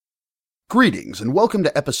Greetings and welcome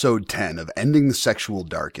to episode 10 of Ending the Sexual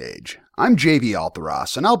Dark Age. I'm JV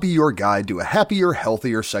Altheros and I'll be your guide to a happier,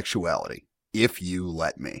 healthier sexuality, if you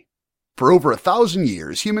let me. For over 1,000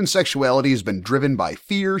 years, human sexuality has been driven by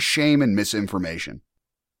fear, shame, and misinformation.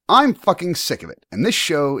 I'm fucking sick of it, and this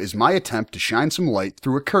show is my attempt to shine some light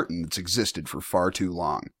through a curtain that's existed for far too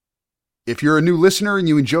long. If you're a new listener and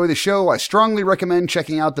you enjoy the show, I strongly recommend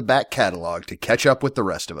checking out the back catalog to catch up with the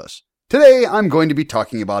rest of us. Today, I'm going to be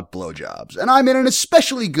talking about blowjobs, and I'm in an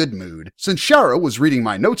especially good mood since Shara was reading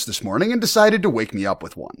my notes this morning and decided to wake me up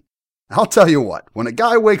with one. I'll tell you what, when a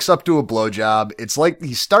guy wakes up to a blowjob, it's like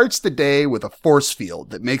he starts the day with a force field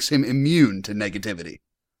that makes him immune to negativity.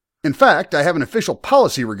 In fact, I have an official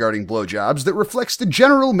policy regarding blowjobs that reflects the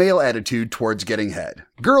general male attitude towards getting head.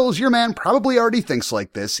 Girls, your man probably already thinks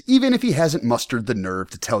like this, even if he hasn't mustered the nerve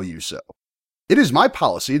to tell you so. It is my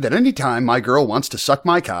policy that any time my girl wants to suck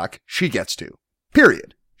my cock, she gets to.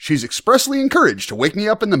 Period. She's expressly encouraged to wake me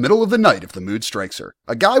up in the middle of the night if the mood strikes her.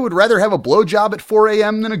 A guy would rather have a blowjob at 4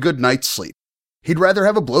 a.m. than a good night's sleep. He'd rather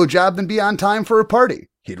have a blowjob than be on time for a party.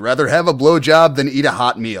 He'd rather have a blowjob than eat a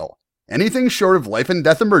hot meal. Anything short of life and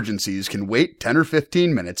death emergencies can wait 10 or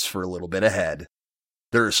 15 minutes for a little bit of head.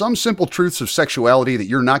 There are some simple truths of sexuality that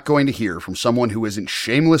you're not going to hear from someone who isn't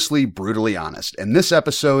shamelessly, brutally honest, and this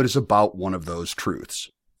episode is about one of those truths.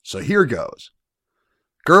 So here goes.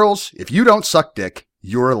 Girls, if you don't suck dick,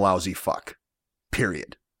 you're a lousy fuck.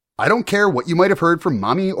 Period. I don't care what you might have heard from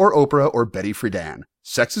Mommy or Oprah or Betty Friedan.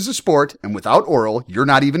 Sex is a sport, and without oral, you're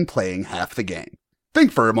not even playing half the game.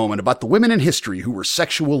 Think for a moment about the women in history who were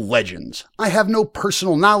sexual legends. I have no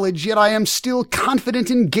personal knowledge, yet I am still confident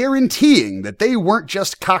in guaranteeing that they weren't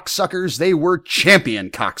just cocksuckers, they were champion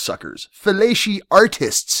cocksuckers. Fellaci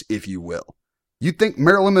artists, if you will. You think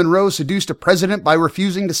Marilyn Monroe seduced a president by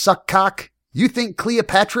refusing to suck cock? You think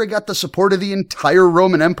Cleopatra got the support of the entire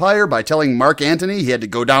Roman Empire by telling Mark Antony he had to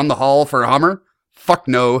go down the hall for a Hummer? Fuck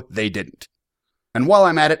no, they didn't. And while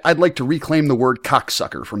I'm at it, I'd like to reclaim the word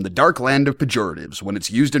cocksucker from the dark land of pejoratives when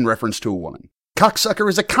it's used in reference to a woman. Cocksucker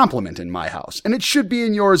is a compliment in my house, and it should be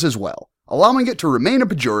in yours as well. Allowing it to remain a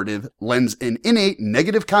pejorative lends an innate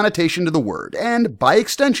negative connotation to the word, and, by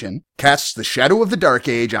extension, casts the shadow of the dark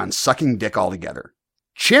age on sucking dick altogether.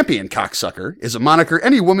 Champion cocksucker is a moniker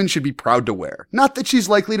any woman should be proud to wear, not that she's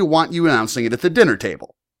likely to want you announcing it at the dinner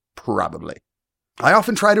table. Probably. I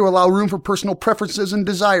often try to allow room for personal preferences and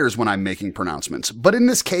desires when I'm making pronouncements, but in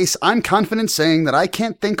this case, I'm confident saying that I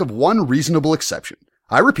can't think of one reasonable exception.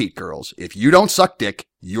 I repeat, girls, if you don't suck dick,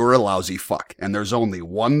 you're a lousy fuck, and there's only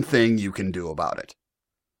one thing you can do about it.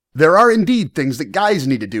 There are indeed things that guys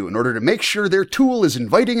need to do in order to make sure their tool is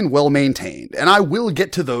inviting and well-maintained, and I will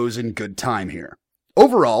get to those in good time here.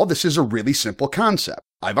 Overall, this is a really simple concept.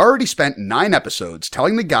 I've already spent 9 episodes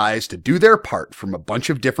telling the guys to do their part from a bunch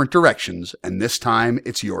of different directions, and this time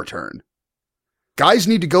it's your turn. Guys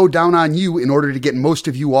need to go down on you in order to get most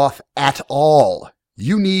of you off at all.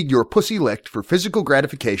 You need your pussy licked for physical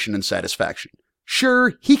gratification and satisfaction.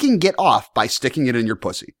 Sure, he can get off by sticking it in your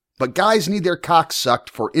pussy, but guys need their cock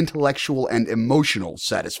sucked for intellectual and emotional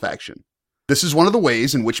satisfaction. This is one of the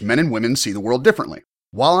ways in which men and women see the world differently.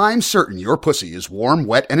 While I'm certain your pussy is warm,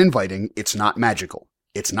 wet, and inviting, it's not magical.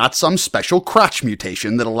 It's not some special crotch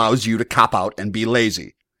mutation that allows you to cop out and be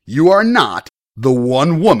lazy. You are not the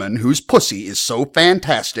one woman whose pussy is so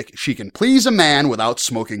fantastic she can please a man without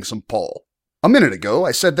smoking some pole. A minute ago,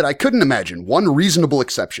 I said that I couldn't imagine one reasonable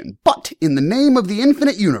exception, but in the name of the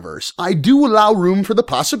infinite universe, I do allow room for the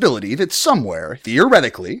possibility that somewhere,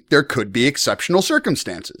 theoretically, there could be exceptional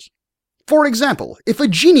circumstances. For example, if a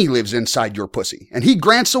genie lives inside your pussy, and he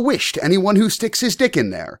grants a wish to anyone who sticks his dick in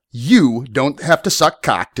there, you don't have to suck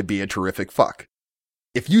cock to be a terrific fuck.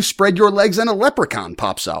 If you spread your legs and a leprechaun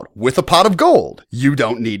pops out with a pot of gold, you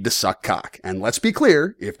don't need to suck cock. And let's be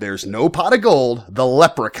clear, if there's no pot of gold, the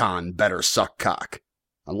leprechaun better suck cock.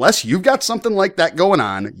 Unless you've got something like that going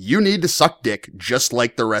on, you need to suck dick just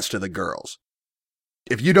like the rest of the girls.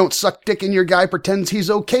 If you don't suck dick and your guy pretends he's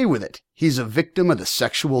okay with it, he's a victim of the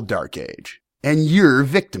sexual dark age. And you're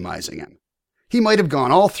victimizing him. He might have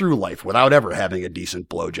gone all through life without ever having a decent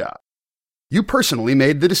blowjob. You personally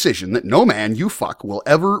made the decision that no man you fuck will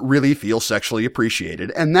ever really feel sexually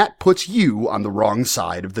appreciated, and that puts you on the wrong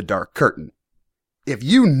side of the dark curtain. If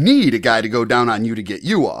you need a guy to go down on you to get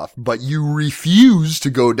you off, but you refuse to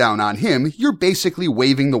go down on him, you're basically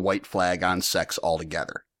waving the white flag on sex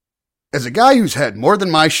altogether. As a guy who's had more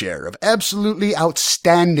than my share of absolutely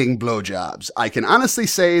outstanding blowjobs, I can honestly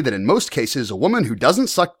say that in most cases, a woman who doesn't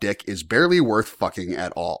suck dick is barely worth fucking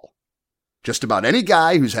at all. Just about any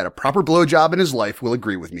guy who's had a proper blowjob in his life will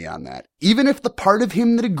agree with me on that, even if the part of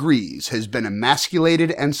him that agrees has been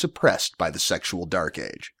emasculated and suppressed by the sexual dark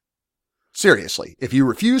age. Seriously, if you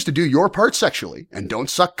refuse to do your part sexually and don't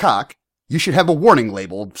suck cock, you should have a warning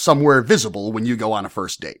label somewhere visible when you go on a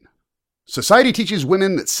first date. Society teaches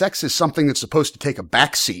women that sex is something that's supposed to take a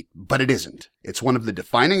back seat, but it isn't. It's one of the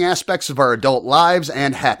defining aspects of our adult lives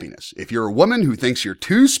and happiness. If you're a woman who thinks you're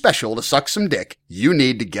too special to suck some dick, you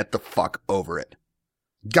need to get the fuck over it.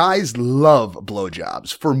 Guys love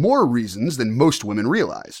blowjobs for more reasons than most women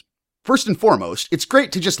realize. First and foremost, it's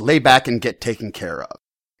great to just lay back and get taken care of.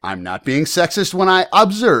 I'm not being sexist when I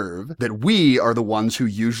observe that we are the ones who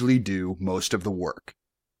usually do most of the work.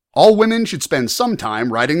 All women should spend some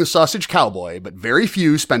time riding the sausage cowboy, but very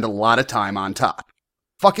few spend a lot of time on top.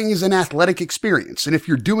 Fucking is an athletic experience, and if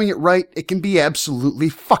you're doing it right, it can be absolutely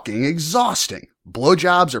fucking exhausting.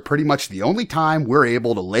 Blowjobs are pretty much the only time we're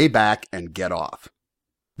able to lay back and get off.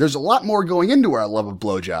 There's a lot more going into our love of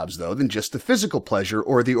blowjobs, though, than just the physical pleasure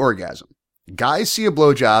or the orgasm. Guys see a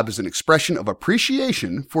blowjob as an expression of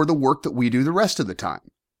appreciation for the work that we do the rest of the time.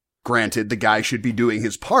 Granted, the guy should be doing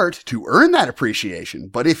his part to earn that appreciation,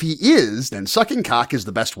 but if he is, then sucking cock is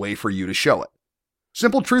the best way for you to show it.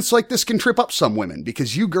 Simple truths like this can trip up some women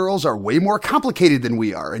because you girls are way more complicated than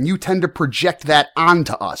we are, and you tend to project that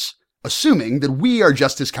onto us, assuming that we are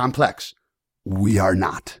just as complex. We are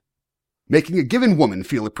not. Making a given woman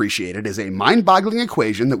feel appreciated is a mind-boggling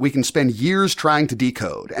equation that we can spend years trying to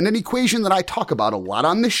decode, and an equation that I talk about a lot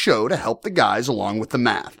on this show to help the guys along with the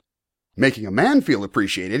math. Making a man feel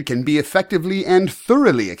appreciated can be effectively and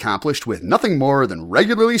thoroughly accomplished with nothing more than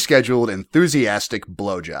regularly scheduled, enthusiastic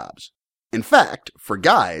blowjobs. In fact, for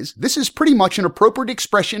guys, this is pretty much an appropriate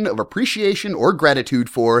expression of appreciation or gratitude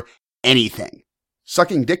for anything.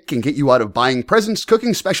 Sucking dick can get you out of buying presents,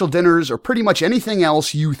 cooking special dinners, or pretty much anything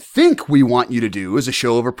else you think we want you to do as a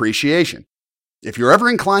show of appreciation. If you're ever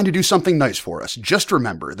inclined to do something nice for us, just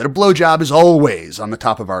remember that a blowjob is always on the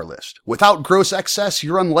top of our list. Without gross excess,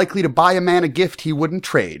 you're unlikely to buy a man a gift he wouldn't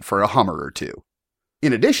trade for a Hummer or two.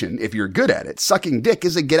 In addition, if you're good at it, sucking dick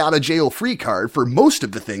is a get-out-of-jail-free card for most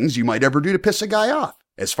of the things you might ever do to piss a guy off.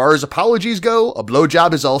 As far as apologies go, a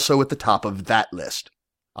blowjob is also at the top of that list.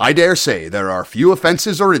 I dare say there are few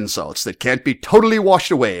offenses or insults that can't be totally washed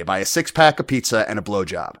away by a six-pack of pizza and a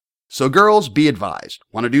blowjob. So girls, be advised.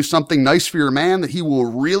 Want to do something nice for your man that he will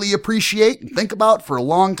really appreciate and think about for a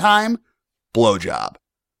long time? Blowjob.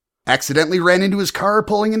 Accidentally ran into his car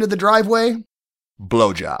pulling into the driveway?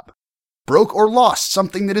 Blowjob. Broke or lost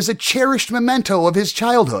something that is a cherished memento of his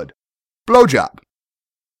childhood? Blowjob.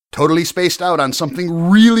 Totally spaced out on something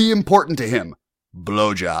really important to him?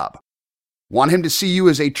 Blowjob. Want him to see you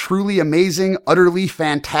as a truly amazing, utterly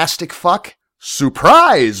fantastic fuck?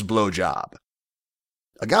 Surprise blowjob.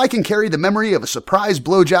 A guy can carry the memory of a surprise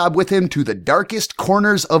blowjob with him to the darkest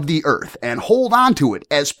corners of the earth and hold on to it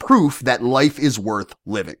as proof that life is worth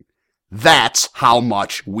living. That's how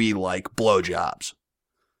much we like blowjobs.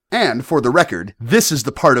 And for the record, this is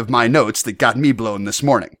the part of my notes that got me blown this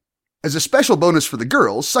morning. As a special bonus for the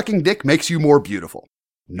girls, sucking dick makes you more beautiful.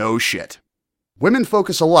 No shit. Women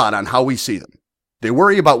focus a lot on how we see them. They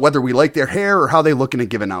worry about whether we like their hair or how they look in a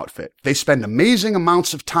given outfit. They spend amazing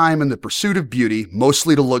amounts of time in the pursuit of beauty,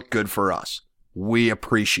 mostly to look good for us. We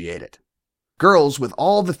appreciate it. Girls, with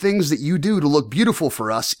all the things that you do to look beautiful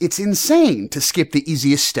for us, it's insane to skip the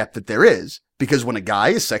easiest step that there is. Because when a guy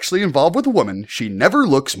is sexually involved with a woman, she never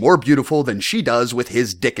looks more beautiful than she does with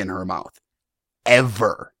his dick in her mouth.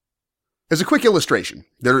 Ever. As a quick illustration,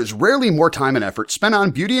 there is rarely more time and effort spent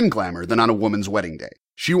on beauty and glamour than on a woman's wedding day.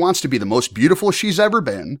 She wants to be the most beautiful she's ever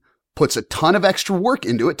been, puts a ton of extra work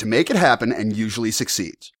into it to make it happen, and usually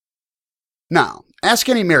succeeds. Now, ask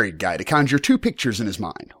any married guy to conjure two pictures in his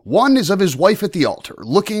mind. One is of his wife at the altar,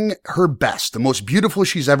 looking her best, the most beautiful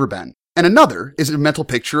she's ever been. And another is a mental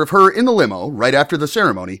picture of her in the limo, right after the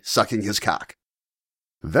ceremony, sucking his cock.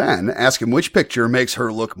 Then ask him which picture makes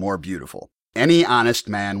her look more beautiful. Any honest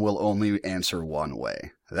man will only answer one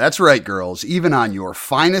way. That's right, girls. Even on your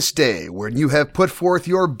finest day, when you have put forth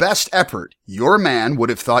your best effort, your man would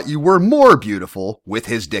have thought you were more beautiful with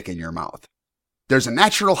his dick in your mouth. There's a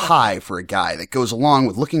natural high for a guy that goes along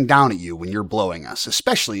with looking down at you when you're blowing us,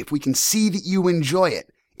 especially if we can see that you enjoy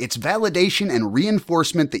it. It's validation and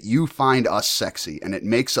reinforcement that you find us sexy, and it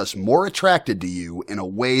makes us more attracted to you in a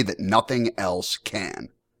way that nothing else can.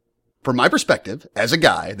 From my perspective, as a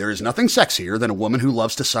guy, there is nothing sexier than a woman who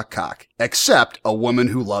loves to suck cock, except a woman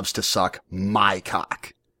who loves to suck my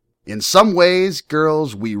cock. In some ways,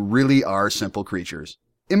 girls, we really are simple creatures.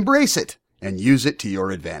 Embrace it and use it to your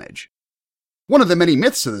advantage. One of the many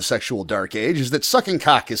myths of the sexual dark age is that sucking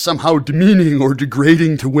cock is somehow demeaning or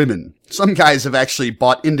degrading to women. Some guys have actually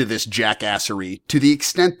bought into this jackassery to the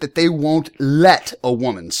extent that they won't let a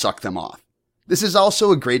woman suck them off. This is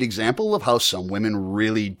also a great example of how some women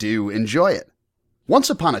really do enjoy it. Once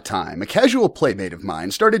upon a time, a casual playmate of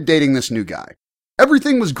mine started dating this new guy.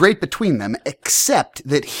 Everything was great between them except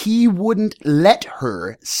that he wouldn't let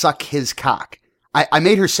her suck his cock. I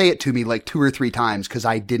made her say it to me like 2 or 3 times because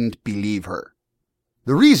I didn't believe her.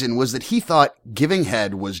 The reason was that he thought giving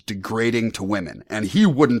head was degrading to women, and he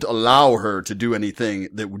wouldn't allow her to do anything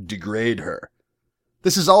that would degrade her.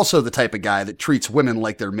 This is also the type of guy that treats women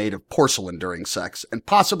like they're made of porcelain during sex, and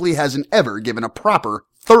possibly hasn't ever given a proper,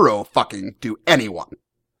 thorough fucking to anyone.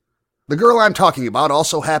 The girl I'm talking about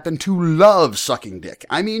also happened to love sucking dick.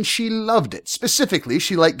 I mean, she loved it. Specifically,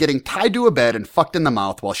 she liked getting tied to a bed and fucked in the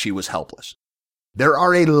mouth while she was helpless. There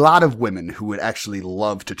are a lot of women who would actually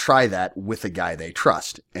love to try that with a guy they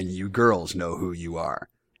trust, and you girls know who you are.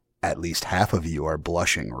 At least half of you are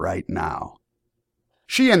blushing right now.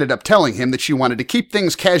 She ended up telling him that she wanted to keep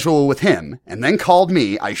things casual with him, and then called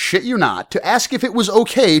me, I shit you not, to ask if it was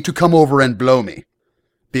okay to come over and blow me.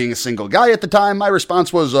 Being a single guy at the time, my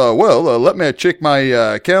response was, let me check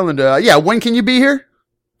my calendar. Yeah, when can you be here?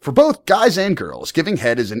 For both guys and girls, giving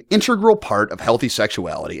head is an integral part of healthy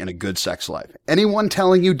sexuality and a good sex life. Anyone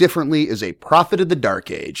telling you differently is a prophet of the dark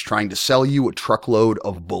age trying to sell you a truckload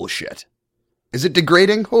of bullshit. Is it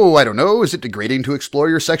degrading? Oh, I don't know. Is it degrading to explore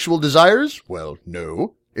your sexual desires? Well,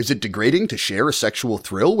 no. Is it degrading to share a sexual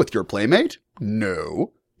thrill with your playmate?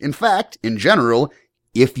 No. In fact, in general,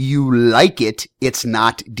 if you like it, it's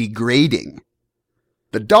not degrading.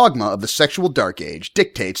 The dogma of the sexual dark age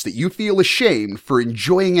dictates that you feel ashamed for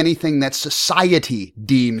enjoying anything that society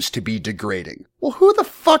deems to be degrading. Well, who the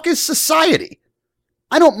fuck is society?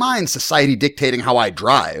 I don't mind society dictating how I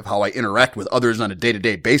drive, how I interact with others on a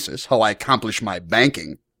day-to-day basis, how I accomplish my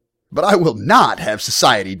banking. But I will not have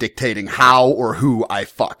society dictating how or who I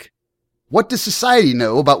fuck. What does society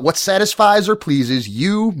know about what satisfies or pleases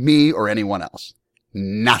you, me, or anyone else?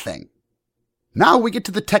 Nothing. Now we get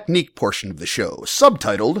to the technique portion of the show,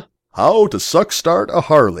 subtitled, How to Suck Start a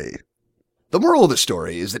Harley. The moral of the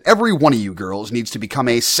story is that every one of you girls needs to become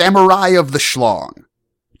a samurai of the schlong.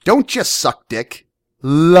 Don't just suck dick,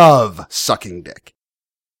 love sucking dick.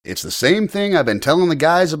 It's the same thing I've been telling the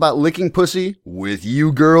guys about licking pussy, with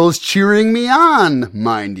you girls cheering me on,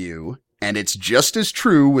 mind you, and it's just as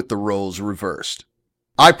true with the roles reversed.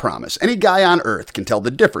 I promise, any guy on earth can tell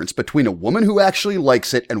the difference between a woman who actually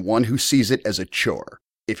likes it and one who sees it as a chore.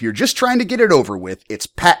 If you're just trying to get it over with, it's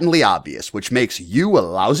patently obvious, which makes you a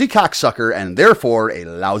lousy cocksucker and therefore a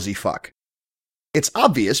lousy fuck. It's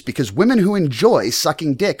obvious because women who enjoy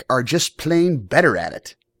sucking dick are just plain better at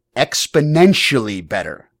it. Exponentially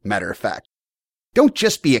better, matter of fact. Don't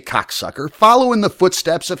just be a cocksucker, follow in the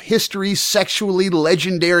footsteps of history's sexually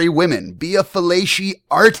legendary women. Be a fellatio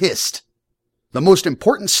artist. The most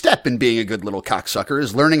important step in being a good little cocksucker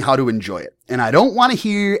is learning how to enjoy it. And I don't want to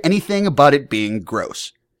hear anything about it being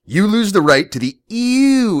gross. You lose the right to the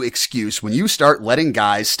ew excuse when you start letting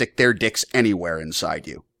guys stick their dicks anywhere inside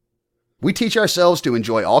you. We teach ourselves to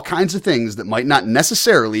enjoy all kinds of things that might not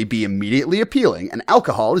necessarily be immediately appealing, and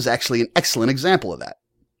alcohol is actually an excellent example of that.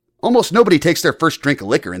 Almost nobody takes their first drink of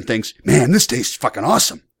liquor and thinks, man, this tastes fucking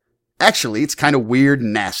awesome. Actually, it's kind of weird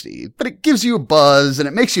and nasty, but it gives you a buzz and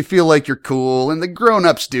it makes you feel like you're cool and the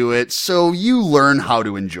grown-ups do it, so you learn how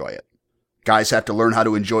to enjoy it. Guys have to learn how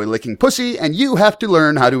to enjoy licking pussy, and you have to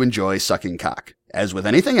learn how to enjoy sucking cock. As with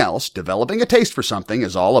anything else, developing a taste for something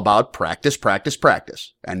is all about practice, practice,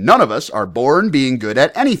 practice. And none of us are born being good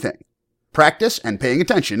at anything. Practice and paying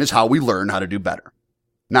attention is how we learn how to do better.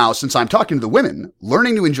 Now, since I'm talking to the women,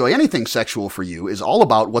 learning to enjoy anything sexual for you is all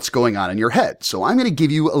about what's going on in your head, so I'm going to give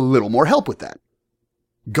you a little more help with that.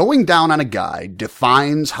 Going down on a guy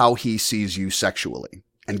defines how he sees you sexually,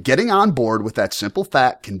 and getting on board with that simple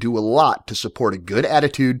fact can do a lot to support a good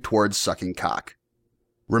attitude towards sucking cock.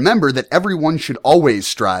 Remember that everyone should always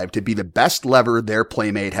strive to be the best lever their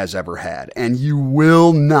playmate has ever had, and you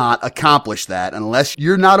will not accomplish that unless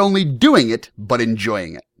you're not only doing it, but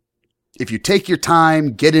enjoying it. If you take your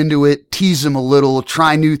time, get into it, tease him a little,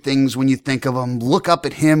 try new things when you think of him, look up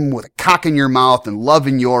at him with a cock in your mouth and love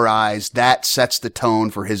in your eyes, that sets the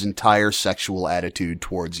tone for his entire sexual attitude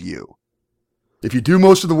towards you. If you do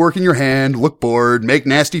most of the work in your hand, look bored, make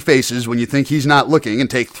nasty faces when you think he's not looking, and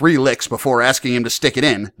take 3 licks before asking him to stick it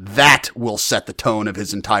in, that will set the tone of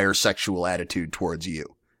his entire sexual attitude towards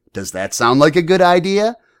you. Does that sound like a good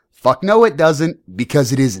idea? Fuck no it doesn't,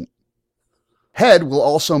 because it isn't. Head will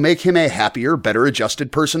also make him a happier, better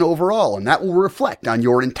adjusted person overall, and that will reflect on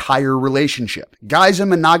your entire relationship. Guys in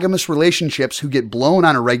monogamous relationships who get blown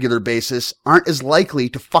on a regular basis aren't as likely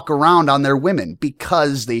to fuck around on their women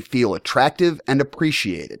because they feel attractive and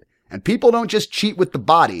appreciated. And people don't just cheat with the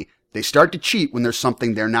body, they start to cheat when there's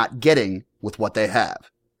something they're not getting with what they have.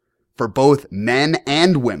 For both men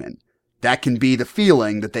and women, that can be the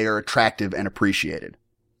feeling that they are attractive and appreciated.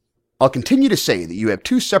 I'll continue to say that you have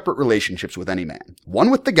two separate relationships with any man, one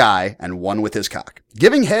with the guy and one with his cock.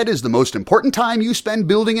 Giving head is the most important time you spend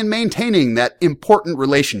building and maintaining that important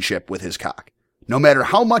relationship with his cock. No matter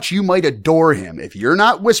how much you might adore him, if you're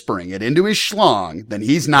not whispering it into his schlong, then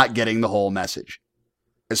he's not getting the whole message.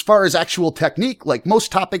 As far as actual technique, like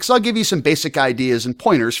most topics, I'll give you some basic ideas and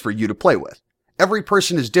pointers for you to play with. Every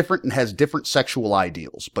person is different and has different sexual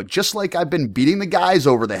ideals, but just like I've been beating the guys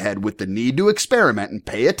over the head with the need to experiment and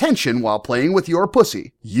pay attention while playing with your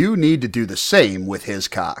pussy, you need to do the same with his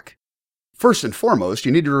cock. First and foremost,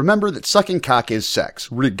 you need to remember that sucking cock is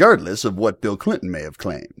sex, regardless of what Bill Clinton may have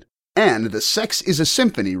claimed. And the sex is a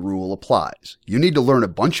symphony rule applies. You need to learn a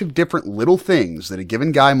bunch of different little things that a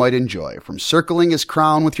given guy might enjoy, from circling his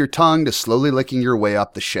crown with your tongue to slowly licking your way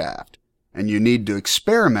up the shaft. And you need to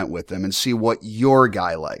experiment with them and see what your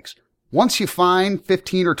guy likes. Once you find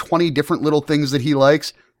 15 or 20 different little things that he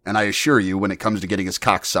likes, and I assure you, when it comes to getting his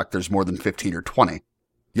cock sucked, there's more than 15 or 20,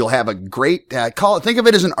 you'll have a great, think of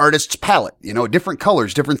it as an artist's palette. Different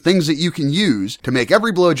colors, different things that you can use to make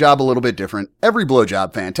every blowjob a little bit different, every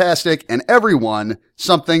blowjob fantastic, and every one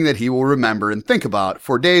something that he will remember and think about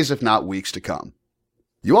for days, if not weeks to come.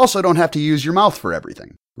 You also don't have to use your mouth for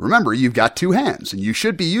everything. Remember, you've got two hands, and you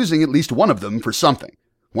should be using at least one of them for something.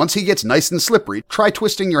 Once he gets nice and slippery, try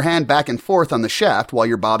twisting your hand back and forth on the shaft while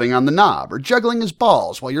you're bobbing on the knob, or juggling his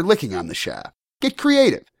balls while you're licking on the shaft. Get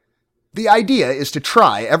creative. The idea is to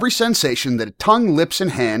try every sensation that a tongue, lips,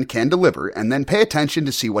 and hand can deliver, and then pay attention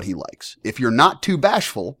to see what he likes. If you're not too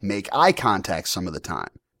bashful, make eye contact some of the time,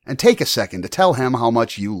 and take a second to tell him how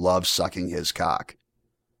much you love sucking his cock.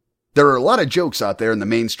 There are a lot of jokes out there in the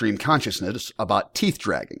mainstream consciousness about teeth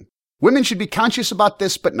dragging. Women should be conscious about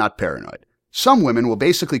this, but not paranoid. Some women will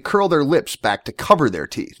basically curl their lips back to cover their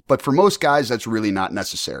teeth, but for most guys that's really not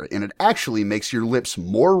necessary, and it actually makes your lips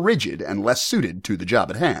more rigid and less suited to the job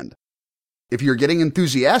at hand. If you're getting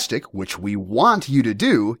enthusiastic, which we want you to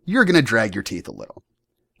do, you're going to drag your teeth a little.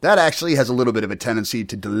 That actually has a little bit of a tendency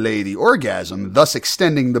to delay the orgasm, thus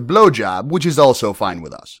extending the blowjob, which is also fine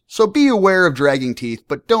with us. So be aware of dragging teeth,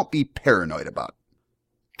 but don't be paranoid about it.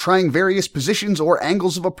 Trying various positions or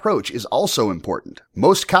angles of approach is also important.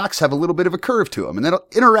 Most cocks have a little bit of a curve to them, and they'll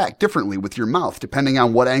interact differently with your mouth depending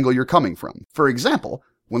on what angle you're coming from. For example,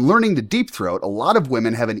 when learning to deep throat, a lot of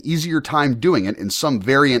women have an easier time doing it in some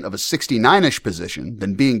variant of a 69-ish position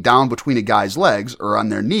than being down between a guy's legs or on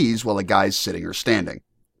their knees while a guy's sitting or standing.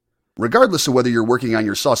 Regardless of whether you're working on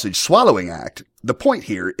your sausage swallowing act, the point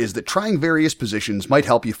here is that trying various positions might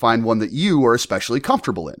help you find one that you are especially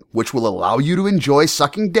comfortable in, which will allow you to enjoy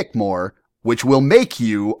sucking dick more, which will make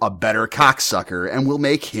you a better cocksucker and will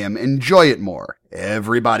make him enjoy it more.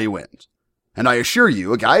 Everybody wins. And I assure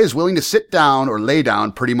you, a guy is willing to sit down or lay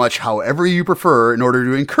down pretty much however you prefer in order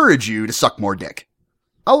to encourage you to suck more dick.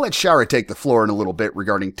 I'll let Shara take the floor in a little bit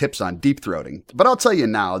regarding tips on deep throating, but I'll tell you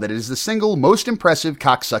now that it is the single most impressive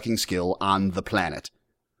cocksucking skill on the planet.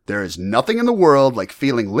 There is nothing in the world like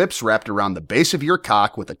feeling lips wrapped around the base of your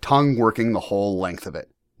cock with a tongue working the whole length of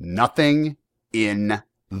it. Nothing in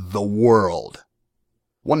the world.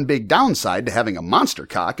 One big downside to having a monster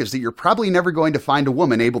cock is that you're probably never going to find a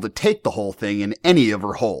woman able to take the whole thing in any of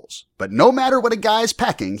her holes. But no matter what a guy's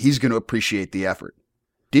packing, he's going to appreciate the effort.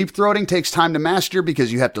 Deep throating takes time to master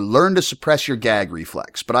because you have to learn to suppress your gag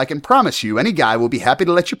reflex, but I can promise you any guy will be happy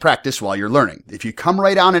to let you practice while you're learning. If you come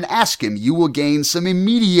right on and ask him, you will gain some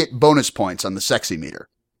immediate bonus points on the sexy meter.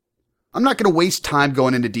 I'm not going to waste time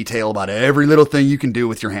going into detail about every little thing you can do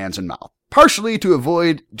with your hands and mouth, partially to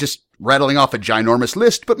avoid just rattling off a ginormous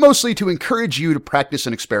list, but mostly to encourage you to practice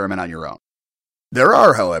and experiment on your own. There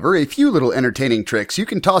are, however, a few little entertaining tricks you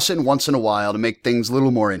can toss in once in a while to make things a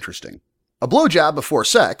little more interesting. A blowjob before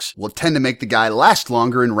sex will tend to make the guy last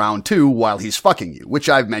longer in round 2 while he's fucking you, which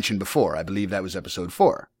I've mentioned before. I believe that was episode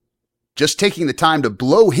 4. Just taking the time to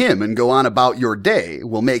blow him and go on about your day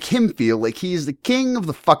will make him feel like he's the king of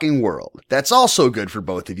the fucking world. That's also good for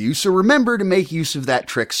both of you, so remember to make use of that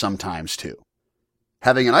trick sometimes too.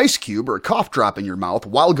 Having an ice cube or a cough drop in your mouth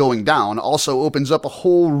while going down also opens up a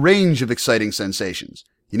whole range of exciting sensations.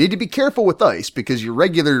 You need to be careful with ice because your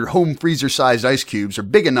regular home freezer-sized ice cubes are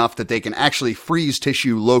big enough that they can actually freeze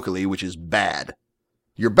tissue locally, which is bad.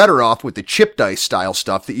 You're better off with the chipped ice style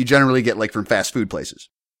stuff that you generally get like from fast food places.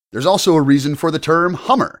 There's also a reason for the term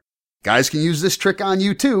hummer. Guys can use this trick on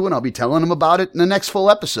you too, and I'll be telling them about it in the next full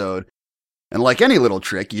episode. And like any little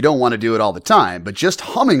trick, you don't want to do it all the time, but just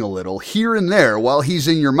humming a little here and there while he's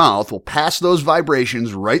in your mouth will pass those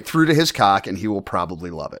vibrations right through to his cock, and he will probably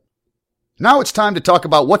love it. Now it's time to talk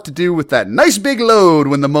about what to do with that nice big load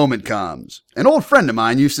when the moment comes. An old friend of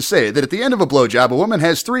mine used to say that at the end of a blowjob, a woman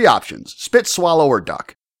has 3 options: spit, swallow, or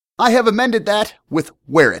duck. I have amended that with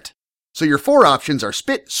wear it. So your 4 options are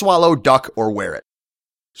spit, swallow, duck, or wear it.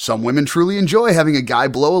 Some women truly enjoy having a guy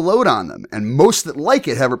blow a load on them, and most that like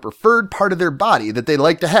it have a preferred part of their body that they'd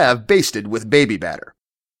like to have basted with baby batter.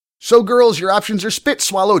 So girls, your options are spit,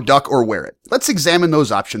 swallow, duck, or wear it. Let's examine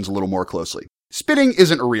those options a little more closely. Spitting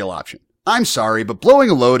isn't a real option. I'm sorry, but blowing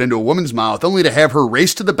a load into a woman's mouth only to have her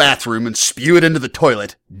race to the bathroom and spew it into the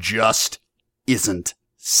toilet just isn't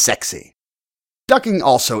sexy. Ducking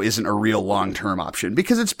also isn't a real long-term option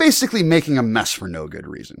because it's basically making a mess for no good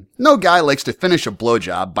reason. No guy likes to finish a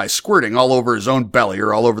blowjob by squirting all over his own belly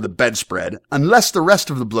or all over the bedspread unless the rest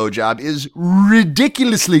of the blowjob is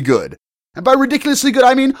ridiculously good. And by ridiculously good,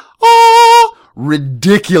 I mean,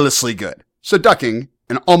 ridiculously good. So ducking,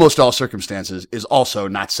 in almost all circumstances, is also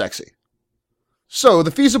not sexy. So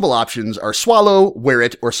the feasible options are swallow, wear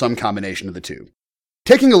it, or some combination of the two.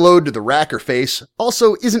 Taking a load to the rack or face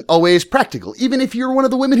also isn't always practical, even if you're one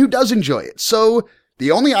of the women who does enjoy it. So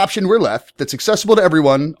the only option we're left that's accessible to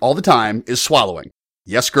everyone all the time is swallowing.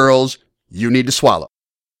 Yes, girls, you need to swallow.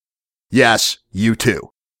 Yes, you too.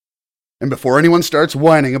 And before anyone starts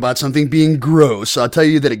whining about something being gross, I'll tell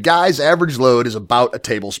you that a guy's average load is about a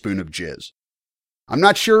tablespoon of jizz. I'm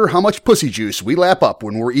not sure how much pussy juice we lap up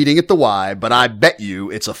when we're eating at the Y, but I bet you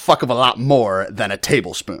it's a fuck of a lot more than a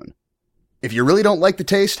tablespoon. If you really don't like the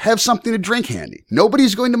taste, have something to drink handy.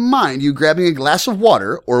 Nobody's going to mind you grabbing a glass of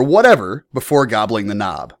water or whatever before gobbling the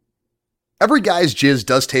knob. Every guy's jizz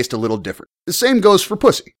does taste a little different. The same goes for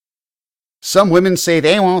pussy. Some women say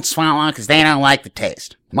they won't swallow because they don't like the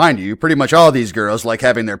taste. Mind you, pretty much all these girls like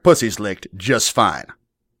having their pussies licked just fine.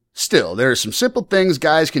 Still, there are some simple things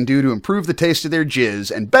guys can do to improve the taste of their jizz,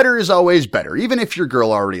 and better is always better, even if your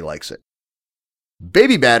girl already likes it.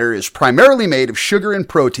 Baby batter is primarily made of sugar and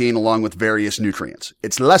protein along with various nutrients.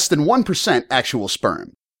 It's less than 1% actual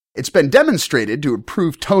sperm. It's been demonstrated to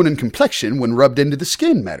improve tone and complexion when rubbed into the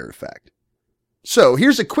skin, matter of fact. So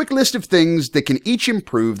here's a quick list of things that can each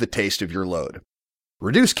improve the taste of your load.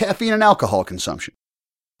 Reduce caffeine and alcohol consumption.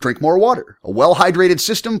 Drink more water. A well-hydrated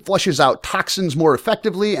system flushes out toxins more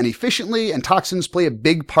effectively and efficiently, and toxins play a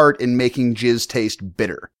big part in making jizz taste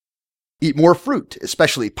bitter. Eat more fruit,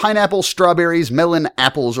 especially pineapple, strawberries, melon,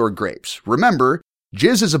 apples, or grapes. Remember,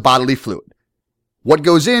 jizz is a bodily fluid. What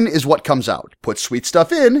goes in is what comes out. Put sweet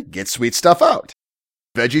stuff in, get sweet stuff out.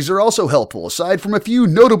 Veggies are also helpful, aside from a few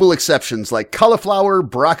notable exceptions like cauliflower,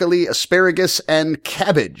 broccoli, asparagus, and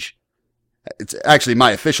cabbage. It's actually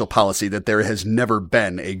my official policy that there has never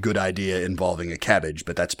been a good idea involving a cabbage,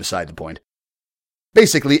 but that's beside the point.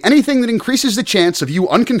 Basically, anything that increases the chance of you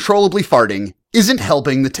uncontrollably farting isn't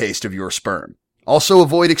helping the taste of your sperm. Also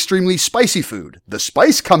avoid extremely spicy food. The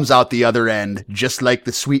spice comes out the other end, just like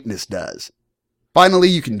the sweetness does. Finally,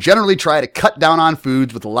 you can generally try to cut down on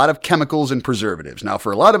foods with a lot of chemicals and preservatives. Now,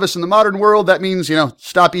 for a lot of us in the modern world, that means,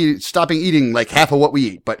 stopping eating like half of what we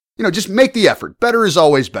eat. But, just make the effort. Better is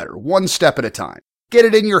always better, one step at a time. Get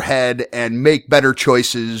it in your head and make better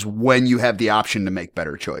choices when you have the option to make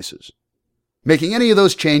better choices. Making any of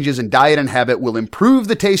those changes in diet and habit will improve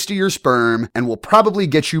the taste of your sperm and will probably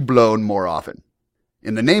get you blown more often.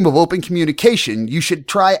 In the name of open communication, you should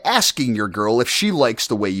try asking your girl if she likes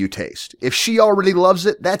the way you taste. If she already loves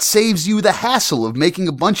it, that saves you the hassle of making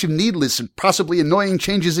a bunch of needless and possibly annoying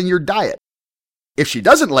changes in your diet. If she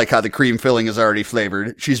doesn't like how the cream filling is already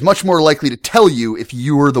flavored, she's much more likely to tell you if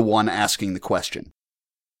you're the one asking the question.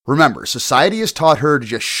 Remember, society has taught her to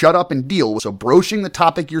just shut up and deal, so broaching the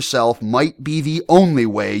topic yourself might be the only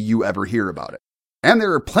way you ever hear about it. And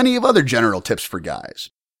there are plenty of other general tips for guys.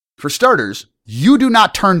 For starters, you do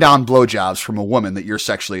not turn down blowjobs from a woman that you're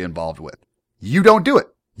sexually involved with. You don't do it.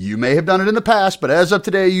 You may have done it in the past, but as of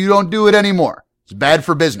today, you don't do it anymore. It's bad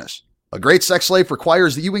for business. A great sex life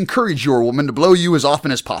requires that you encourage your woman to blow you as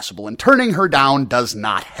often as possible, and turning her down does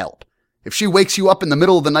not help. If she wakes you up in the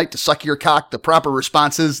middle of the night to suck your cock, the proper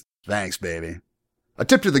response is, "Thanks, baby." A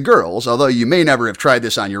tip to the girls, although you may never have tried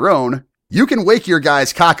this on your own, you can wake your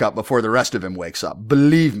guy's cock up before the rest of him wakes up.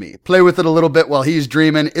 Believe me, play with it a little bit while he's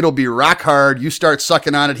dreaming. It'll be rock hard. You start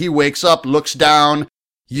sucking on it. He wakes up, looks down.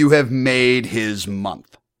 You have made his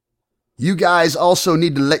month. You guys also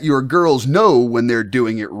need to let your girls know when they're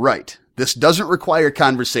doing it right. This doesn't require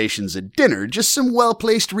conversations at dinner, just some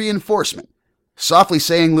well-placed reinforcement. Softly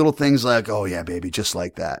saying little things like, "Oh yeah, baby, just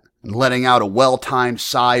like that," and letting out a well-timed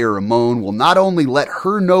sigh or a moan will not only let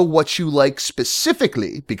her know what you like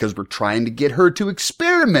specifically, because we're trying to get her to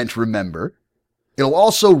experiment, remember, it'll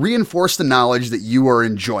also reinforce the knowledge that you are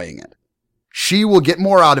enjoying it. She will get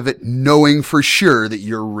more out of it knowing for sure that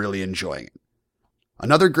you're really enjoying it.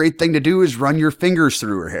 Another great thing to do is run your fingers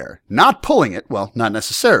through her hair. Not pulling it, well, not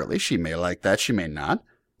necessarily. She may like that, she may not.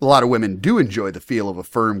 A lot of women do enjoy the feel of a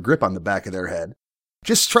firm grip on the back of their head.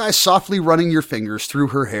 Just try softly running your fingers through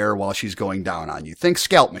her hair while she's going down on you. Think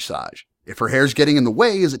scalp massage. If her hair's getting in the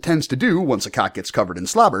way, as it tends to do once a cock gets covered in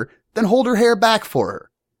slobber, then hold her hair back for her.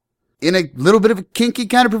 In a little bit of a kinky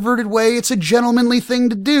kind of perverted way, it's a gentlemanly thing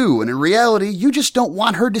to do, and in reality, you just don't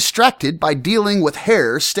want her distracted by dealing with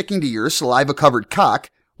hair sticking to your saliva-covered cock,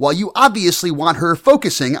 while you obviously want her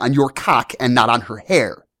focusing on your cock and not on her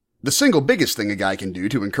hair. The single biggest thing a guy can do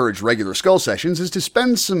to encourage regular skull sessions is to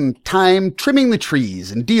spend some time trimming the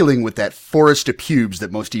trees and dealing with that forest of pubes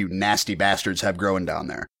that most of you nasty bastards have growing down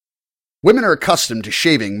there. Women are accustomed to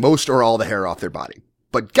shaving most or all the hair off their body,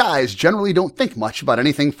 but guys generally don't think much about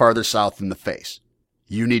anything farther south than the face.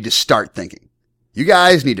 You need to start thinking. You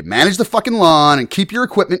guys need to manage the fucking lawn and keep your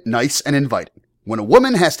equipment nice and inviting. When a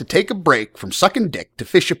woman has to take a break from sucking dick to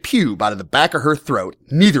fish a pube out of the back of her throat,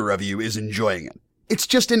 neither of you is enjoying it. It's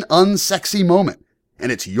just an unsexy moment,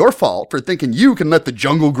 and it's your fault for thinking you can let the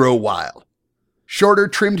jungle grow wild. Shorter,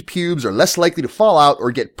 trimmed pubes are less likely to fall out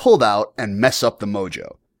or get pulled out and mess up the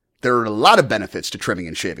mojo. There are a lot of benefits to trimming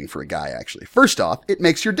and shaving for a guy, actually. First off, it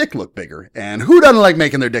makes your dick look bigger, and who doesn't like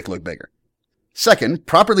making their dick look bigger? Second,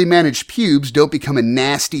 properly managed pubes don't become a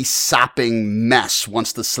nasty, sopping mess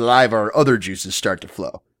once the saliva or other juices start to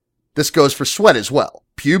flow. This goes for sweat as well.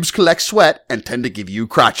 Pubes collect sweat and tend to give you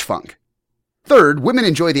crotch funk. Third, women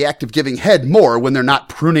enjoy the act of giving head more when they're not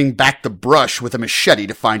pruning back the brush with a machete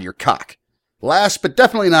to find your cock. Last but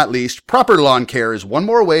definitely not least, proper lawn care is one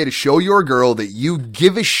more way to show your girl that you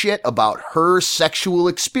give a shit about her sexual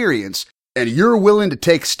experience and you're willing to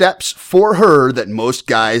take steps for her that most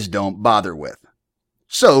guys don't bother with.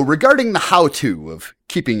 So, regarding the how-to of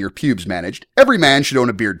keeping your pubes managed, every man should own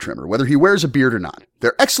a beard trimmer, whether he wears a beard or not.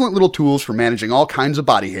 They're excellent little tools for managing all kinds of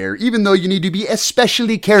body hair, even though you need to be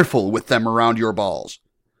especially careful with them around your balls.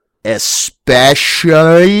 Especially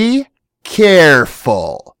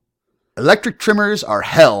careful. Electric trimmers are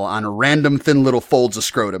hell on random thin little folds of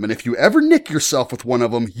scrotum, and if you ever nick yourself with one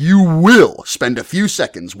of them, you will spend a few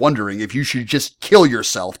seconds wondering if you should just kill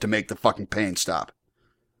yourself to make the fucking pain stop.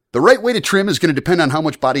 The right way to trim is going to depend on how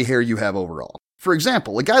much body hair you have overall. For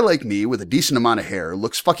example, a guy like me with a decent amount of hair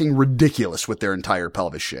looks fucking ridiculous with their entire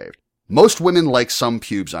pelvis shaved. Most women like some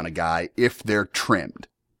pubes on a guy if they're trimmed.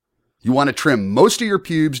 You want to trim most of your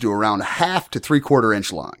pubes to around 1/2 to 3/4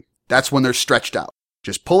 inch long. That's when they're stretched out.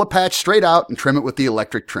 Just pull a patch straight out and trim it with the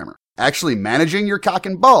electric trimmer. Actually, managing your cock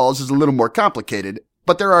and balls is a little more complicated,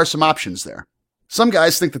 but there are some options there. Some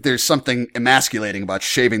guys think that there's something emasculating about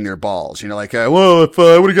shaving their balls. You know, like, well, if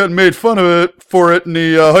I would have gotten made fun of it for it in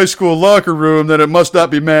the high school locker room, then it must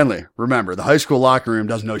not be manly. Remember, the high school locker room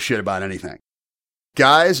doesn't know shit about anything.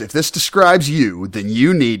 Guys, if this describes you, then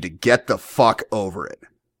you need to get the fuck over it.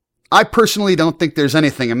 I personally don't think there's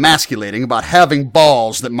anything emasculating about having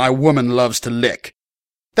balls that my woman loves to lick.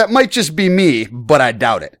 That might just be me, but I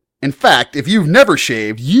doubt it. In fact, if you've never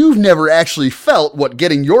shaved, you've never actually felt what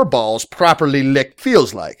getting your balls properly licked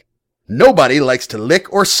feels like. Nobody likes to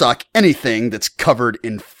lick or suck anything that's covered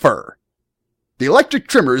in fur. The electric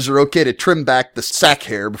trimmers are okay to trim back the sack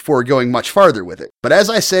hair before going much farther with it. But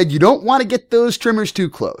as I said, you don't want to get those trimmers too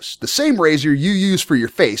close. The same razor you use for your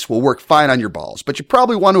face will work fine on your balls, but you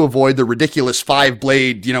probably want to avoid the ridiculous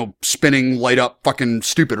 5-blade, spinning, light-up, fucking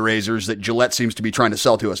stupid razors that Gillette seems to be trying to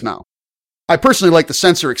sell to us now. I personally like the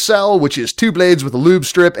Sensor Excel, which is 2 blades with a lube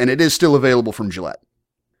strip, and it is still available from Gillette.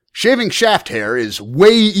 Shaving shaft hair is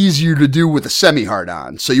way easier to do with a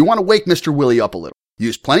semi-hard-on, so you want to wake Mr. Willie up a little.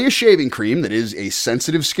 Use plenty of shaving cream that is a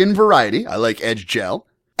sensitive skin variety. I like Edge Gel.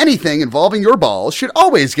 Anything involving your balls should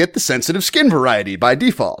always get the sensitive skin variety by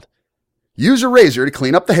default. Use a razor to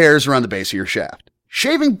clean up the hairs around the base of your shaft.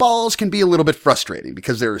 Shaving balls can be a little bit frustrating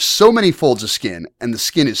because there are so many folds of skin, and the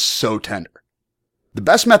skin is so tender. The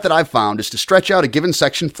best method I've found is to stretch out a given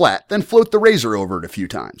section flat, then float the razor over it a few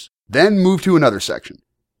times. Then move to another section.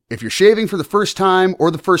 If you're shaving for the first time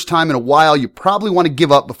or the first time in a while, you probably want to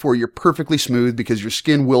give up before you're perfectly smooth because your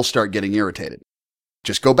skin will start getting irritated.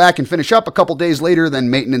 Just go back and finish up a couple days later, then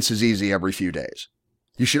maintenance is easy every few days.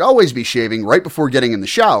 You should always be shaving right before getting in the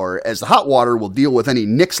shower, as the hot water will deal with any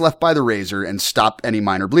nicks left by the razor and stop any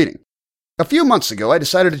minor bleeding. A few months ago, I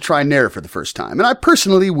decided to try Nair for the first time, and I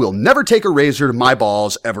personally will never take a razor to my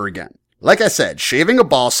balls ever again. Like I said, shaving a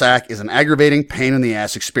ball sack is an aggravating pain in the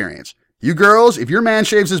ass experience. You girls, if your man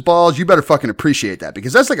shaves his balls, you better fucking appreciate that,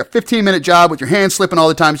 because that's like a 15-minute job with your hands slipping all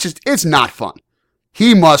the time. It's not fun.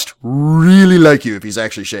 He must really like you if he's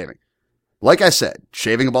actually shaving. Like I said,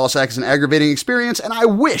 shaving a ball sack is an aggravating experience, and I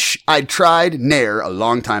wish I'd tried Nair a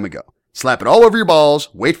long time ago. Slap it all over your balls,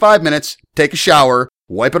 wait 5 minutes, take a shower,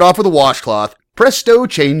 wipe it off with a washcloth, presto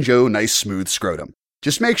changeo, nice smooth scrotum.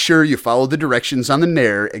 Just make sure you follow the directions on the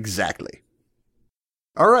Nair exactly.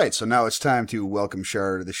 All right, so now it's time to welcome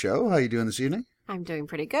Shara to the show. How you doing this evening? I'm doing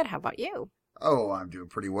pretty good. How about you? Oh, I'm doing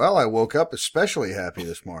pretty well. I woke up especially happy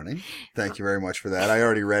this morning. Thank you very much for that. I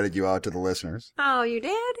already ratted you out to the listeners. Oh, you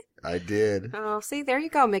did? I did. Oh, see, there you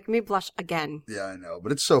go, making me blush again. Yeah, I know,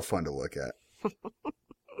 but it's so fun to look at.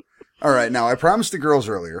 All right, now I promised the girls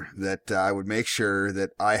earlier that I would make sure that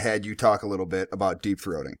I had you talk a little bit about deep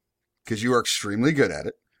throating, because you are extremely good at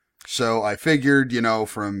it. So I figured,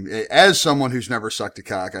 as someone who's never sucked a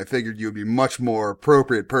cock, I figured you would be a much more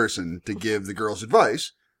appropriate person to give the girls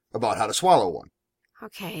advice about how to swallow one.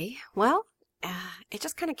 Okay, well, it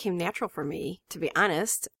just kind of came natural for me, to be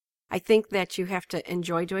honest. I think that you have to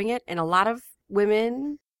enjoy doing it, and a lot of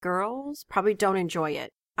women, girls, probably don't enjoy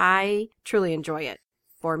it. I truly enjoy it.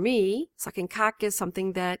 For me, sucking cock is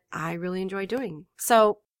something that I really enjoy doing.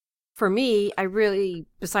 So for me,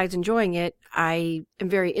 besides enjoying it, I am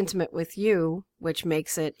very intimate with you, which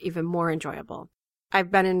makes it even more enjoyable.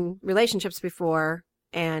 I've been in relationships before,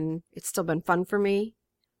 and it's still been fun for me.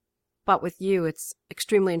 But with you, it's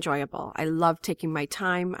extremely enjoyable. I love taking my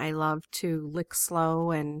time. I love to lick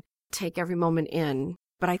slow and take every moment in.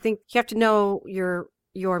 But I think you have to know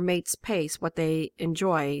your mate's pace, what they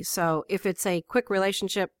enjoy. So if it's a quick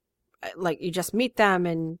relationship, like you just meet them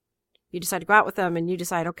and you decide to go out with them and you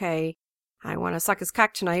decide, okay, I want to suck his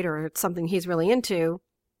cock tonight, or it's something he's really into.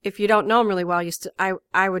 If you don't know him really well,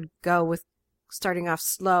 I would go with starting off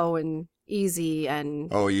slow and easy and...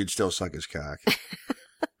 Oh, you'd still suck his cock.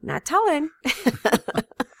 Not telling.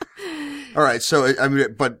 All right, so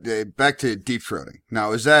back to deep throating. Now,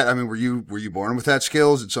 were you born with that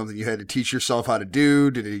skill? Is it something you had to teach yourself how to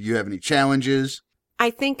do? Did you have any challenges? I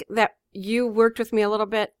think that you worked with me a little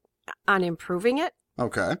bit on improving it.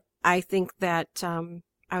 Okay. I think that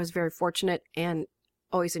I was very fortunate and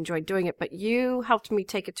always enjoyed doing it, but you helped me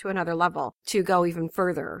take it to another level to go even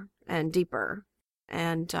further and deeper.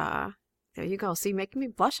 And there you go. See, making me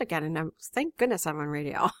blush again, and thank goodness I'm on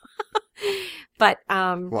radio. But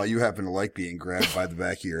well, you happen to like being grabbed by the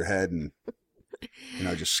back of your head and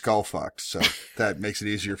just skull fucked, so that makes it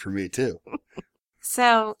easier for me too.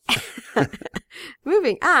 So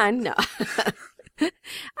moving on, no.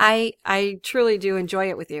 I truly do enjoy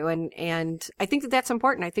it with you, and I think that that's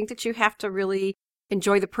important. I think that you have to really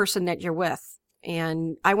enjoy the person that you're with,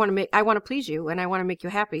 and I want to please you, and I want to make you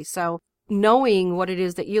happy. So knowing what it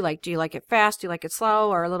is that you like. Do you like it fast? Do you like it slow,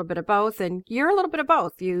 or a little bit of both? And you're a little bit of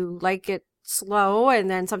both. You like it slow, and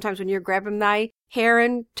then sometimes when you're grabbing my hair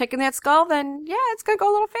and taking that skull, then yeah, it's going to go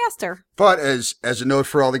a little faster. But as a note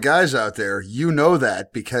for all the guys out there, you know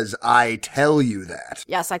that because I tell you that.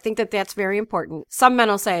 Yes, I think that that's very important. Some men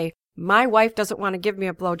will say, my wife doesn't want to give me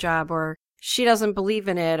a blowjob, or she doesn't believe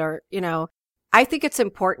in it, or, I think it's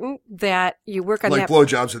important that you work on that. Like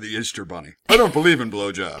blowjobs are the Easter Bunny. I don't believe in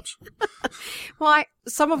blowjobs. Well,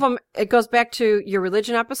 some of them, it goes back to your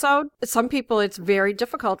religion episode. Some people, it's very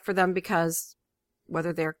difficult for them because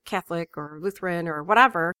whether they're Catholic or Lutheran or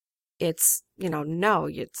whatever, it's, no,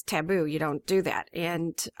 it's taboo. You don't do that.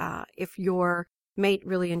 And if your mate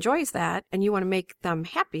really enjoys that and you want to make them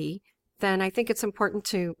happy, then I think it's important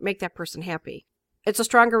to make that person happy. It's a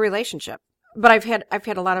stronger relationship. But I've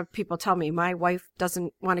had a lot of people tell me my wife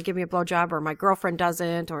doesn't want to give me a blowjob, or my girlfriend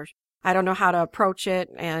doesn't, or I don't know how to approach it.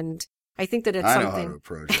 And I think that it's something. I know how to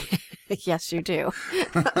approach it. Yes, you do.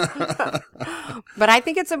 But I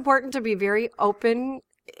think it's important to be very open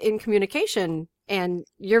in communication, and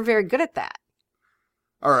you're very good at that.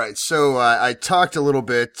 All right, so I talked a little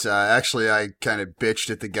bit. Actually, I kind of bitched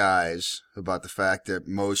at the guys about the fact that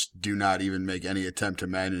most do not even make any attempt to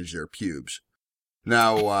manage their pubes.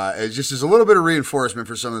 Now, it's just as a little bit of reinforcement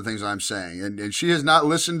for some of the things I'm saying. And she has not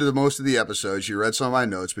listened to most of the episodes. She read some of my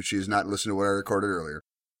notes, but she has not listened to what I recorded earlier.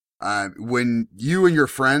 When you and your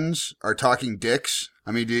friends are talking dicks,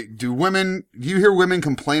 I mean, do you hear women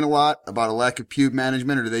complain a lot about a lack of pube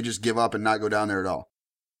management, or do they just give up and not go down there at all?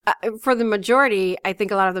 For the majority, I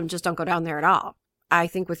think a lot of them just don't go down there at all. I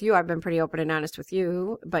think with you, I've been pretty open and honest with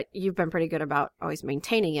you, but you've been pretty good about always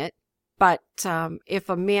maintaining it. But if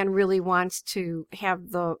a man really wants to have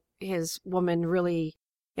his woman really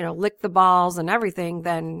lick the balls and everything,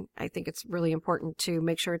 then I think it's really important to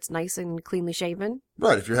make sure it's nice and cleanly shaven.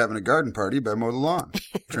 Right. If you're having a garden party, you better mow the lawn.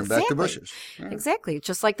 Trim back the bushes. Yeah. Exactly.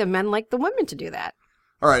 Just like the men like the women to do that.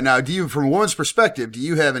 All right. Now, from a woman's perspective, do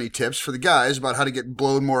you have any tips for the guys about how to get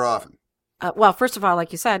blowed more often? Well, first of all,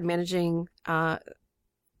 like you said, managing the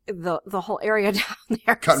whole area down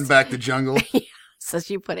there. Cutting back the jungle. Yeah, as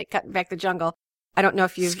you put it, cutting back the jungle. I don't know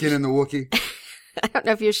if you skinning the Wookiee. I don't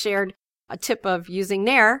know if you shared a tip of using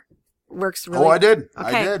Nair. Works really. Oh, I did.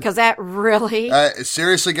 Okay, I did. Because that really.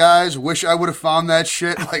 Seriously, guys, wish I would have found that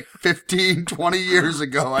shit like 15, 20 years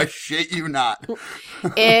ago. I shit you not.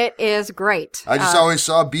 It is great. I just always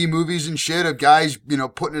saw B movies and shit of guys,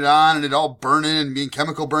 putting it on and it all burning and being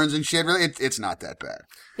chemical burns and shit. Really, it's not that bad.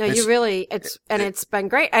 No, it's been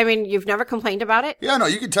great. I mean, you've never complained about it? Yeah, no,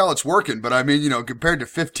 you can tell it's working, but I mean, compared to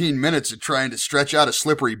 15 minutes of trying to stretch out a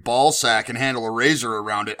slippery ball sack and handle a razor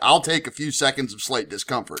around it, I'll take a few seconds of slight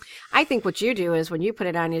discomfort. I think what you do is when you put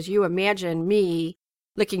it on is you imagine me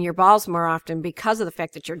licking your balls more often because of the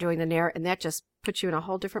fact that you're doing the Nair, and that just puts you in a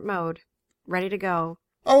whole different mode, ready to go.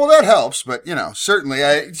 Oh, well, that helps, but, certainly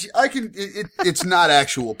I can, it's not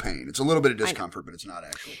actual pain. It's a little bit of discomfort, but it's not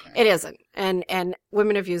actual pain. It isn't. And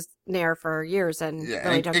women have used Nair for years and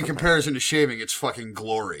really don't in comparison to shaving, it's fucking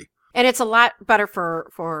glory. And it's a lot better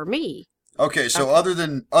for me. Okay, so other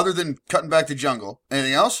than cutting back the jungle,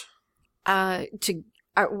 anything else?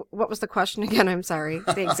 What was the question again? I'm sorry.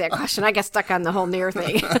 The exact question. I got stuck on the whole Nair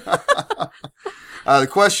thing. The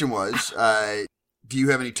question was, do you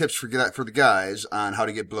have any tips for the guys on how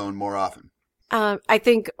to get blown more often? I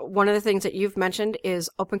think one of the things that you've mentioned is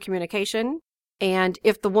open communication. And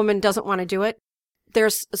if the woman doesn't want to do it,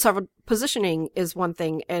 there's several. Positioning is one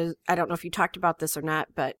thing. I don't know if you talked about this or not,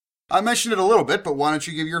 but I mentioned it a little bit, but why don't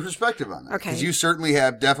you give your perspective on that? Okay. Because you certainly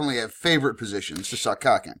definitely have favorite positions to suck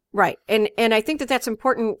cock in. Right. And I think that that's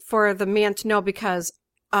important for the man to know because,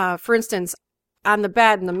 for instance, on the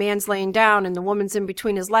bed and the man's laying down and the woman's in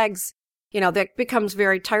between his legs, that becomes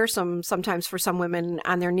very tiresome sometimes for some women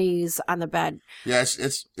on their knees on the bed. Yeah,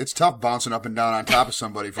 it's tough bouncing up and down on top of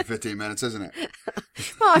somebody for 15 minutes, isn't it?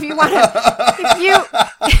 Well, if you want to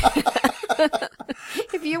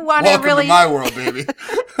really, welcome to my world, baby.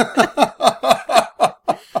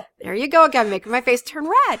 There you go again, making my face turn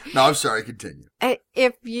red. No, I'm sorry. Continue.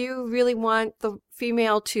 If you really want the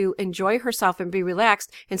female to enjoy herself and be relaxed,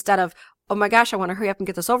 instead of, oh my gosh, I want to hurry up and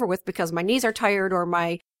get this over with because my knees are tired or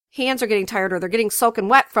my hands are getting tired or they're getting soaking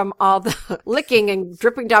wet from all the licking and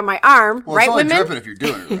dripping down my arm. Well, right, it's only women? dripping if you're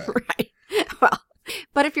doing it right. Right. Well,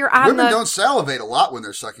 but if you're on women don't salivate a lot when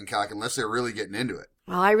they're sucking cock unless they're really getting into it.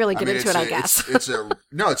 Well, I really get into it, I guess. It's a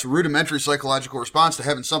rudimentary psychological response to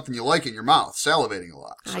having something you like in your mouth, salivating a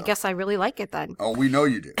lot. So. I guess I really like it then. Oh, we know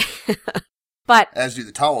you do. But as do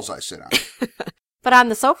the towels I sit on. But on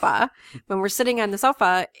the sofa, when we're sitting on the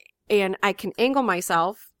sofa and I can angle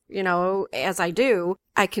myself, as I do,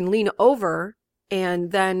 I can lean over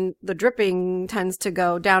and then the dripping tends to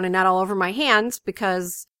go down and not all over my hands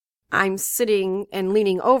because I'm sitting and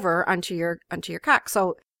leaning over onto your cock.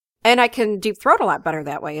 So, and I can deep throat a lot better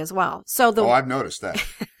that way as well. So I've noticed that.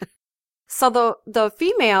 So the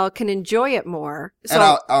female can enjoy it more.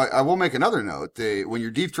 So, and I will make another note. When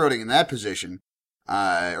you're deep throating in that position,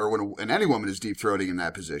 or when any woman is deep throating in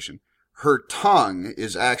that position, her tongue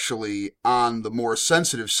is actually on the more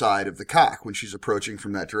sensitive side of the cock when she's approaching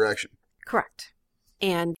from that direction. Correct.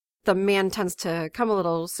 And the man tends to come a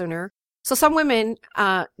little sooner. So some women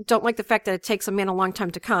don't like the fact that it takes a man a long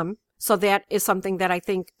time to come. So that is something that I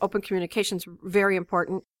think open communication is very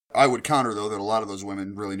important. I would counter, though, that a lot of those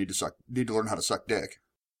women really need to learn how to suck dick.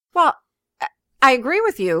 Well, I agree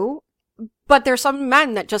with you, but there's some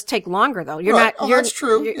men that just take longer, though. That's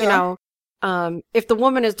true. If the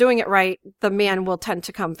woman is doing it right, the man will tend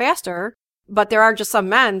to come faster. But there are just some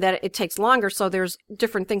men that it takes longer, so there's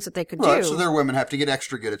different things that they could do. So their women have to get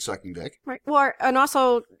extra good at sucking dick. Right. Well, and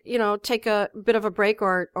also, take a bit of a break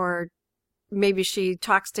or maybe she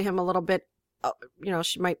talks to him a little bit.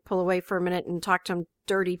 She might pull away for a minute and talk to him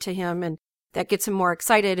dirty to him, and that gets him more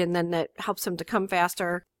excited, and then that helps him to come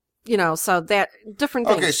faster. So that different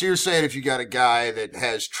things. Okay, so you're saying if you got a guy that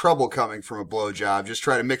has trouble coming from a blowjob, just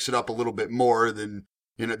try to mix it up a little bit more than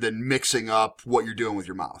mixing up what you're doing with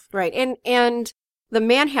your mouth. Right. And the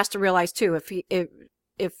man has to realize too, if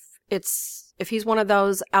he's one of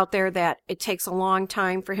those out there that it takes a long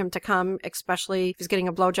time for him to come, especially if he's getting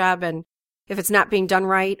a blowjob and if it's not being done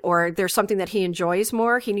right or there's something that he enjoys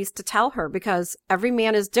more, he needs to tell her because every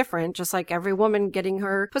man is different, just like every woman getting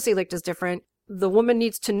her pussy licked is different. The woman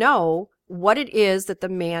needs to know what it is that the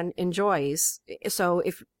man enjoys. So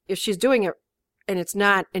if she's doing it and it's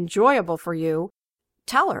not enjoyable for you,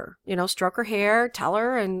 tell her, stroke her hair, tell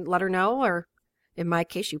her and let her know, or in my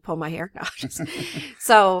case, you pull my hair. No,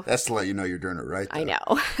 so that's to let you know you're doing it right, though. I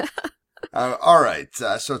know. All right.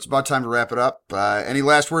 So it's about time to wrap it up. Any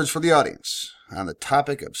last words for the audience on the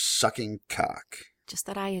topic of sucking cock? Just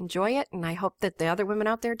that I enjoy it, and I hope that the other women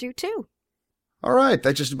out there do too. All right.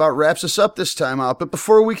 That just about wraps us up this time out. But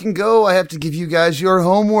before we can go, I have to give you guys your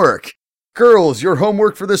homework. Girls, your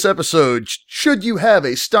homework for this episode, should you have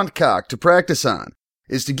a stunt cock to practice on,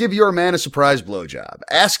 is to give your man a surprise blowjob,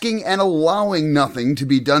 asking and allowing nothing to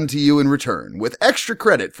be done to you in return, with extra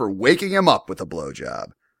credit for waking him up with a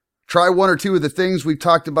blowjob. Try one or two of the things we've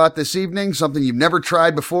talked about this evening, something you've never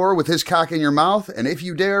tried before with his cock in your mouth, and if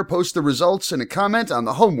you dare, post the results in a comment on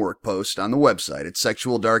the homework post on the website at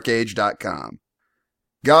sexualdarkage.com.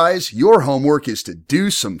 Guys, your homework is to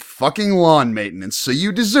do some fucking lawn maintenance, so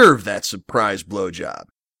you deserve that surprise blowjob.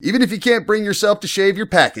 Even if you can't bring yourself to shave your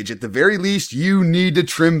package, at the very least, you need to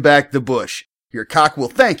trim back the bush. Your cock will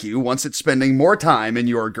thank you once it's spending more time in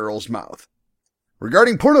your girl's mouth.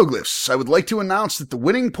 Regarding pornoglyphs, I would like to announce that the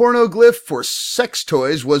winning pornoglyph for sex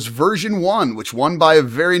toys was version 1, which won by a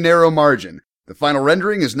very narrow margin. The final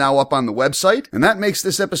rendering is now up on the website, and that makes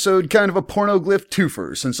this episode kind of a pornoglyph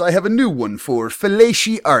twofer, since I have a new one for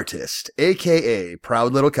Fellaci Artist, aka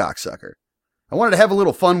Proud Little Cocksucker. I wanted to have a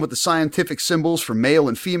little fun with the scientific symbols for male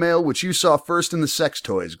and female, which you saw first in the sex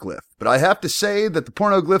toys glyph, but I have to say that the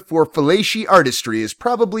pornoglyph for Fellaci Artistry is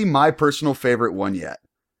probably my personal favorite one yet.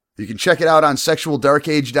 You can check it out on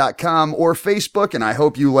sexualdarkage.com or Facebook, and I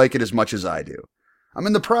hope you like it as much as I do. I'm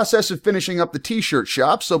in the process of finishing up the t-shirt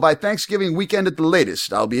shop, so by Thanksgiving weekend at the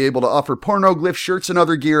latest, I'll be able to offer pornoglyph shirts and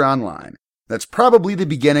other gear online. That's probably the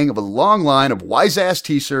beginning of a long line of wise-ass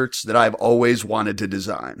t-shirts that I've always wanted to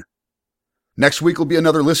design. Next week will be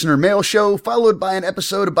another listener mail show, followed by an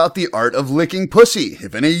episode about the art of licking pussy.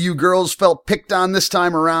 If any of you girls felt picked on this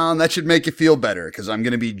time around, that should make you feel better, because I'm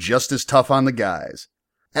going to be just as tough on the guys.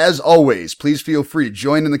 As always, please feel free to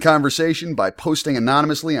join in the conversation by posting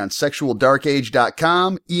anonymously on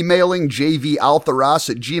sexualdarkage.com, emailing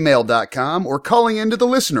jvaltheros@gmail.com, or calling into the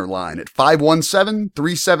listener line at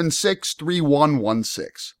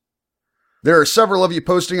 517-376-3116. There are several of you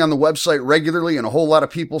posting on the website regularly and a whole lot of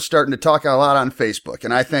people starting to talk a lot on Facebook,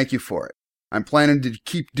 and I thank you for it. I'm planning to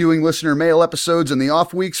keep doing listener mail episodes in the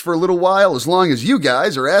off weeks for a little while, as long as you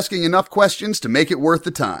guys are asking enough questions to make it worth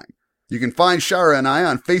the time. You can find Shara and I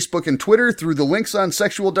on Facebook and Twitter through the links on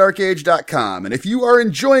sexualdarkage.com. And if you are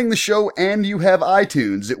enjoying the show and you have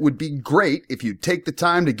iTunes, it would be great if you'd take the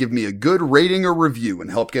time to give me a good rating or review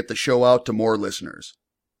and help get the show out to more listeners.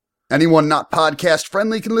 Anyone not podcast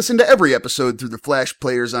friendly can listen to every episode through the Flash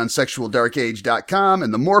players on sexualdarkage.com,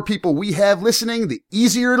 and the more people we have listening, the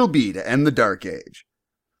easier it'll be to end the Dark Age.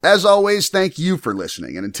 As always, thank you for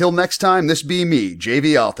listening, and until next time, this be me,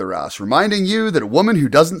 JV Altheros, reminding you that a woman who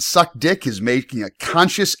doesn't suck dick is making a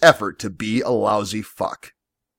conscious effort to be a lousy fuck.